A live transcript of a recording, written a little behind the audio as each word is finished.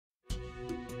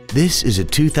This is a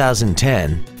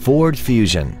 2010 Ford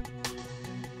Fusion.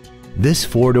 This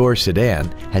four-door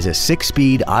sedan has a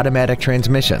 6-speed automatic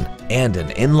transmission and an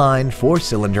inline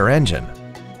 4-cylinder engine.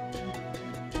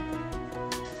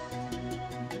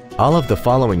 All of the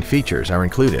following features are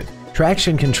included: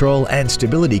 traction control and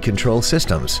stability control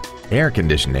systems, air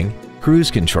conditioning, cruise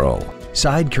control,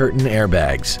 side curtain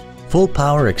airbags, full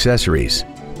power accessories,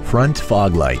 front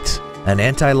fog lights, an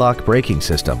anti-lock braking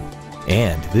system,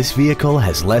 and this vehicle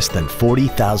has less than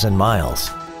 40,000 miles.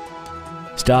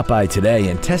 Stop by today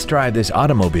and test drive this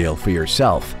automobile for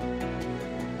yourself.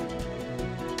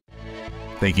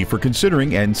 Thank you for considering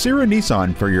Ancira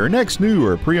Nissan for your next new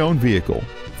or pre-owned vehicle.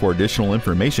 For additional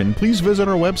information, please visit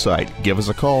our website, give us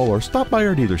a call, or stop by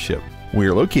our dealership. We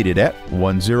are located at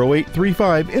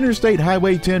 10835 Interstate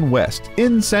Highway 10 West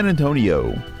in San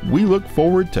Antonio. We look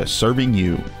forward to serving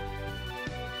you.